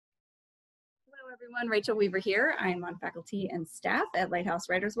everyone, Rachel Weaver here. I'm on faculty and staff at Lighthouse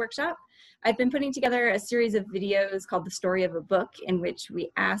Writers Workshop. I've been putting together a series of videos called The Story of a Book, in which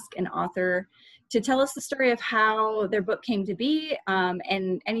we ask an author to tell us the story of how their book came to be,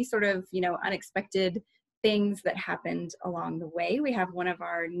 and any sort of, unexpected things that happened along the way. We have one of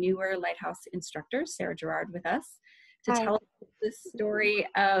our newer Lighthouse instructors, Sarah Gerard, with us to Hi. tell us the story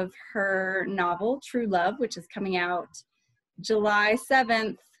of her novel, True Love, which is coming out July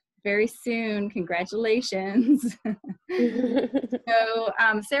 7th, very soon. Congratulations. So,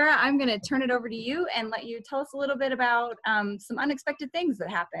 Sarah, I'm going to turn it over to you and let you tell us a little bit about some unexpected things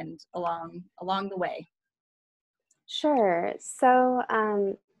that happened along the way. Sure. So,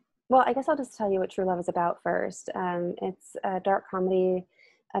 well, I guess I'll just tell you what True Love is about first. It's a dark comedy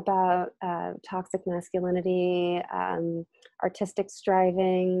about toxic masculinity, artistic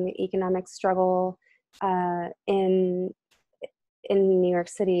striving, economic struggle in New York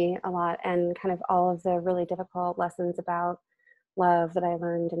City a lot, and kind of all of the really difficult lessons about love that I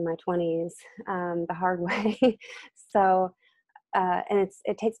learned in my 20s the hard way. So, and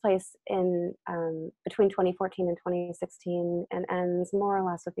it takes place in between 2014 and 2016, and ends more or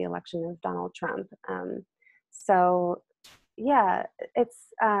less with the election of Donald Trump. So, yeah,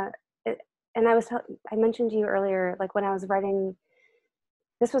 it's and I mentioned to you earlier, like when I was writing.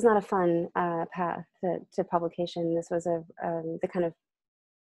 This was not a fun path to publication. This was the kind of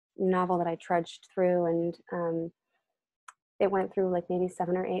novel that I trudged through, and it went through like maybe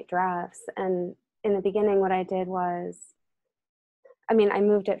 7 or 8 drafts. And in the beginning, what I did was, I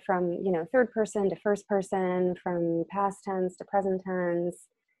moved it from, third person to first person, from past tense to present tense.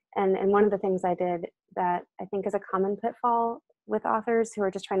 And one of the things I did that I think is a common pitfall with authors who are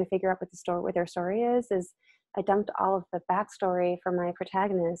just trying to figure out what their story is I dumped all of the backstory for my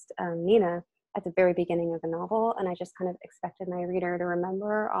protagonist, Nina, at the very beginning of the novel, and I just kind of expected my reader to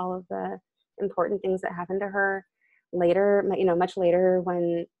remember all of the important things that happened to her later, much later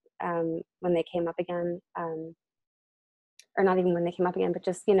when they came up again, or not even when they came up again, but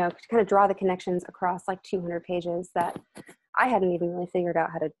just, to kind of draw the connections across like 200 pages that I hadn't even really figured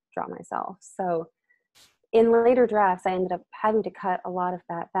out how to draw myself. So in later drafts, I ended up having to cut a lot of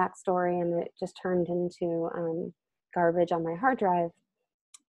that backstory, and it just turned into garbage on my hard drive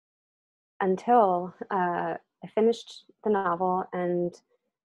until I finished the novel and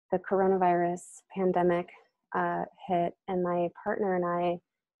the coronavirus pandemic hit, and my partner and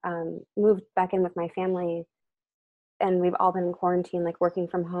I moved back in with my family, and we've all been in quarantine, like working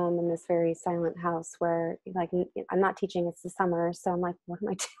from home in this very silent house where, like, I'm not teaching, it's the summer, so I'm like, what am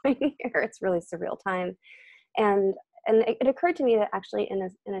I doing here? It's really surreal time. And it occurred to me that actually in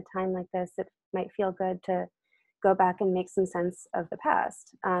a time like this, it might feel good to go back and make some sense of the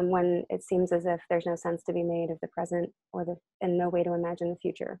past, when it seems as if there's no sense to be made of the present and no way to imagine the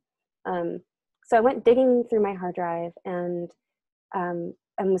future. So I went digging through my hard drive and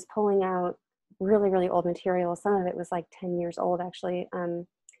was pulling out really, really old material. Some of it was like 10 years old, actually,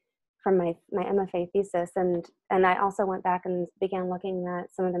 from my MFA thesis. And I also went back and began looking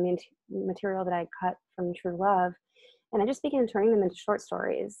at some of the material that I cut from True Love. And I just began turning them into short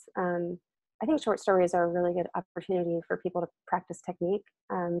stories. I think short stories are a really good opportunity for people to practice technique,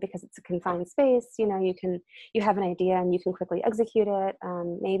 because it's a confined space. You have an idea and you can quickly execute it.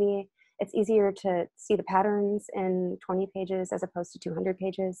 Maybe it's easier to see the patterns in 20 pages as opposed to 200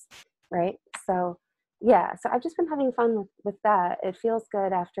 pages, right? So yeah, so I've just been having fun with that. It feels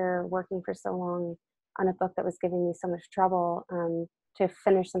good after working for so long on a book that was giving me so much trouble, to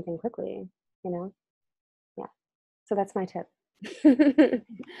finish something quickly, Yeah, so that's my tip.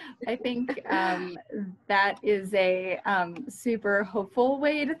 I think that is a super hopeful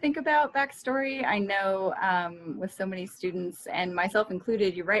way to think about backstory. I know with so many students, and myself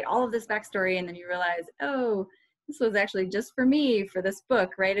included, you write all of this backstory and then you realize, oh, this was actually just for me for this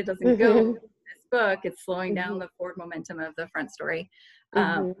book, right? It doesn't go with this book. It's slowing down the forward momentum of the front story.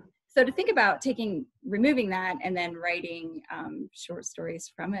 So to think about removing that and then writing short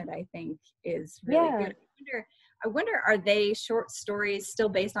stories from it, I think is really good. I wonder, are they short stories still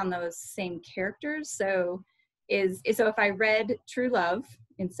based on those same characters? So if I read True Love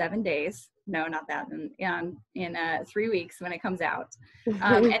in 7 days, no, not that, in 3 weeks when it comes out,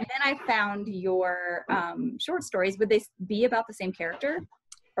 and then I found your short stories, would they be about the same character,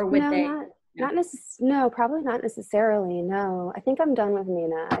 or would they? No, probably not necessarily. No, I think I'm done with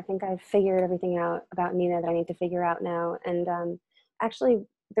Nina. I think I've figured everything out about Nina that I need to figure out now. And actually,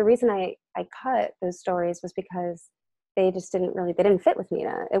 the reason I cut those stories was because they didn't fit with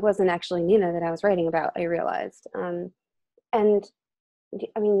Nina. It wasn't actually Nina that I was writing about, I realized. And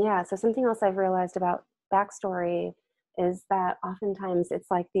so something else I've realized about backstory is that oftentimes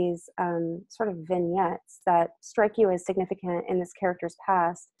it's like these sort of vignettes that strike you as significant in this character's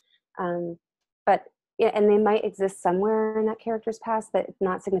past, but yeah, and they might exist somewhere in that character's past, but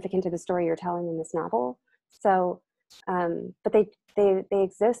not significant to the story you're telling in this novel. So, but they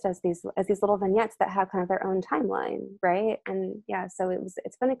exist as these little vignettes that have kind of their own timeline, right? And yeah, so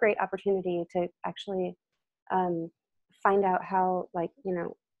it's been a great opportunity to actually find out how, like, you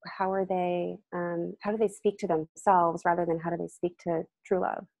know, how do they speak to themselves rather than how do they speak to true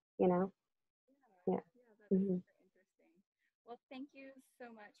love, you know? Yeah, Yeah. yeah, that's Hmm. super interesting. Well, thank you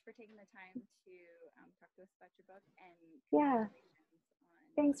so much for taking the time to talk to us about your book, and Yeah. congratulations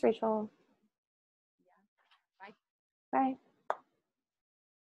on, Thanks, Rachel. yeah, bye. Bye.